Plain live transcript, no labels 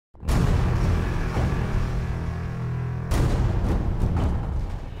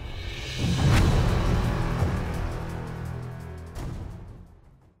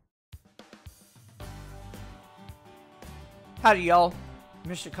Howdy y'all,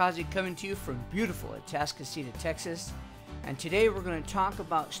 Mr. Causey coming to you from beautiful Atascocita, Texas, and today we're going to talk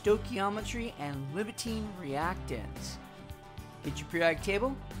about stoichiometry and limiting reactants. Get your periodic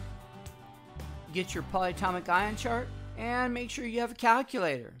table, get your polyatomic ion chart, and make sure you have a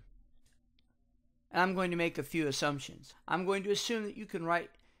calculator. And I'm going to make a few assumptions. I'm going to assume that you can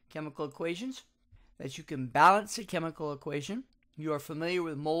write chemical equations, that you can balance a chemical equation, you are familiar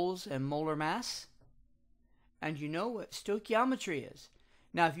with moles and molar mass, and you know what stoichiometry is.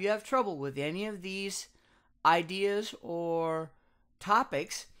 Now, if you have trouble with any of these ideas or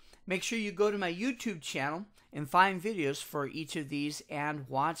topics, make sure you go to my YouTube channel and find videos for each of these and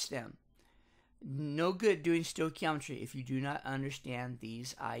watch them. No good doing stoichiometry if you do not understand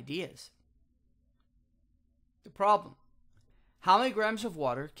these ideas. The problem: how many grams of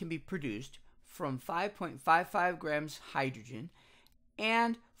water can be produced from 5.55 grams hydrogen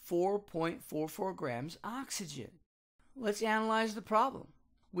and 4.44 grams oxygen? Let's analyze the problem.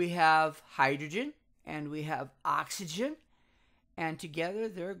 We have hydrogen and we have oxygen, and together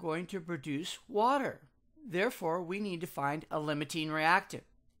they're going to produce water. Therefore, we need to find a limiting reactant.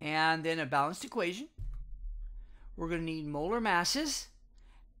 And then a balanced equation. We're going to need molar masses,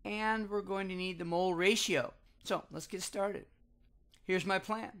 and we're going to need the mole ratio. So let's get started. Here's my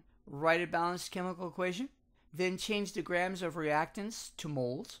plan. Write a balanced chemical equation, then change the grams of reactants to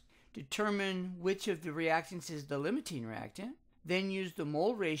moles, determine which of the reactants is the limiting reactant, then use the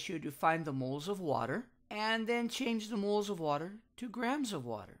mole ratio to find the moles of water, and then change the moles of water to grams of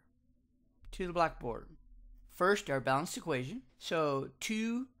water. To the blackboard. First, our balanced equation. So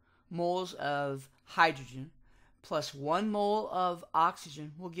 2 moles of hydrogen plus 1 mole of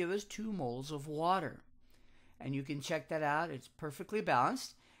oxygen will give us 2 moles of water. And you can check that out. It's perfectly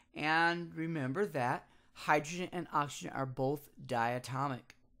balanced. And remember that hydrogen and oxygen are both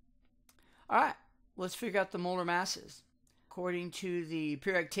diatomic. All right, let's figure out the molar masses. According to the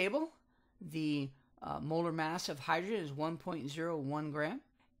periodic table, the molar mass of hydrogen is 1.01 gram,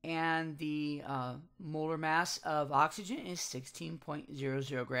 and the molar mass of oxygen is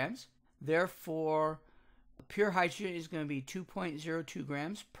 16.00 grams. Therefore, pure hydrogen is going to be 2.02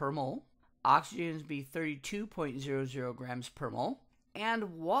 grams per mole. Oxygen is going to be 32.00 grams per mole.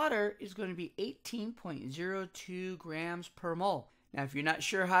 And water is going to be 18.02 grams per mole. Now, if you're not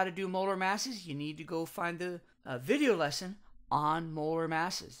sure how to do molar masses, you need to go find the video lesson on molar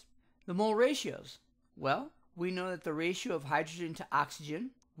masses. The mole ratios. Well, we know that the ratio of hydrogen to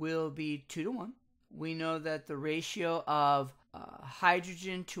oxygen will be 2 to 1. We know that the ratio of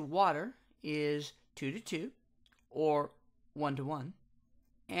hydrogen to water is 2 to 2, or 1 to 1.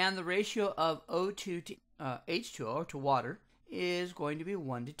 And the ratio of O2 to H2O, to water, is going to be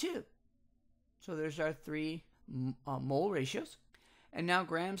 1 to 2. So there's our 3 mole ratios. And now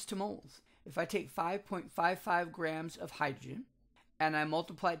grams to moles. If I take 5.55 grams of hydrogen and I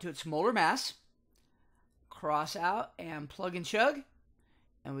multiply it to its molar mass, cross out and plug and chug,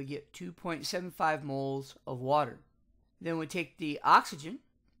 and we get 2.75 moles of water. Then we take the oxygen,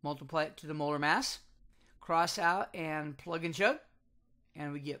 multiply it to the molar mass, cross out and plug and chug,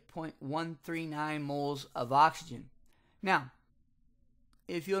 and we get 0.139 moles of oxygen. Now,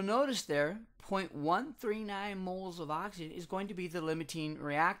 if you'll notice there, 0.139 moles of oxygen is going to be the limiting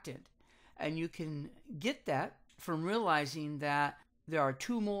reactant. And you can get that from realizing that there are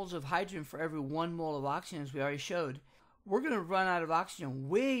 2 moles of hydrogen for every 1 mole of oxygen, as we already showed. We're going to run out of oxygen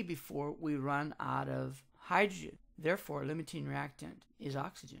way before we run out of hydrogen. Therefore, limiting reactant is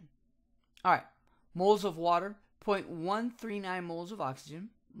oxygen. All right, moles of water, 0.139 moles of oxygen,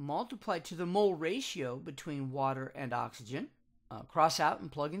 multiplied to the mole ratio between water and oxygen. Cross out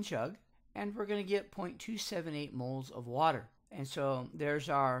and plug and chug, and we're going to get 0.278 moles of water. And so there's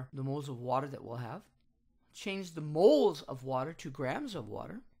the moles of water that we'll have. Change the moles of water to grams of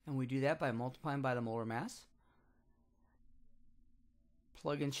water, and we do that by multiplying by the molar mass.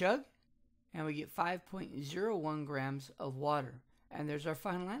 Plug and chug, and we get 5.01 grams of water. And there's our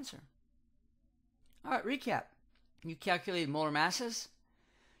final answer. All right, recap. You calculated molar masses.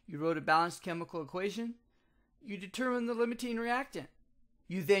 You wrote a balanced chemical equation. You determined the limiting reactant.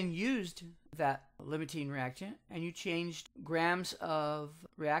 You then used that limiting reactant and you changed grams of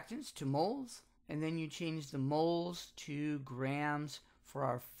reactants to moles, and then you changed the moles to grams for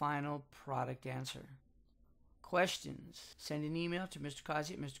our final product answer. Questions? Send an email to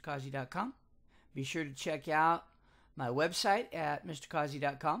mr.causey at mrcausey.com. Be sure to check out my website at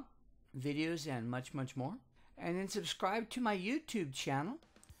mr.causey.com, videos and much, much more. And then subscribe to my YouTube channel,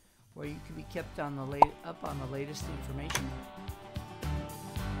 where you can be kept up on the latest information.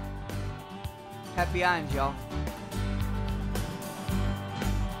 Happy ions, y'all.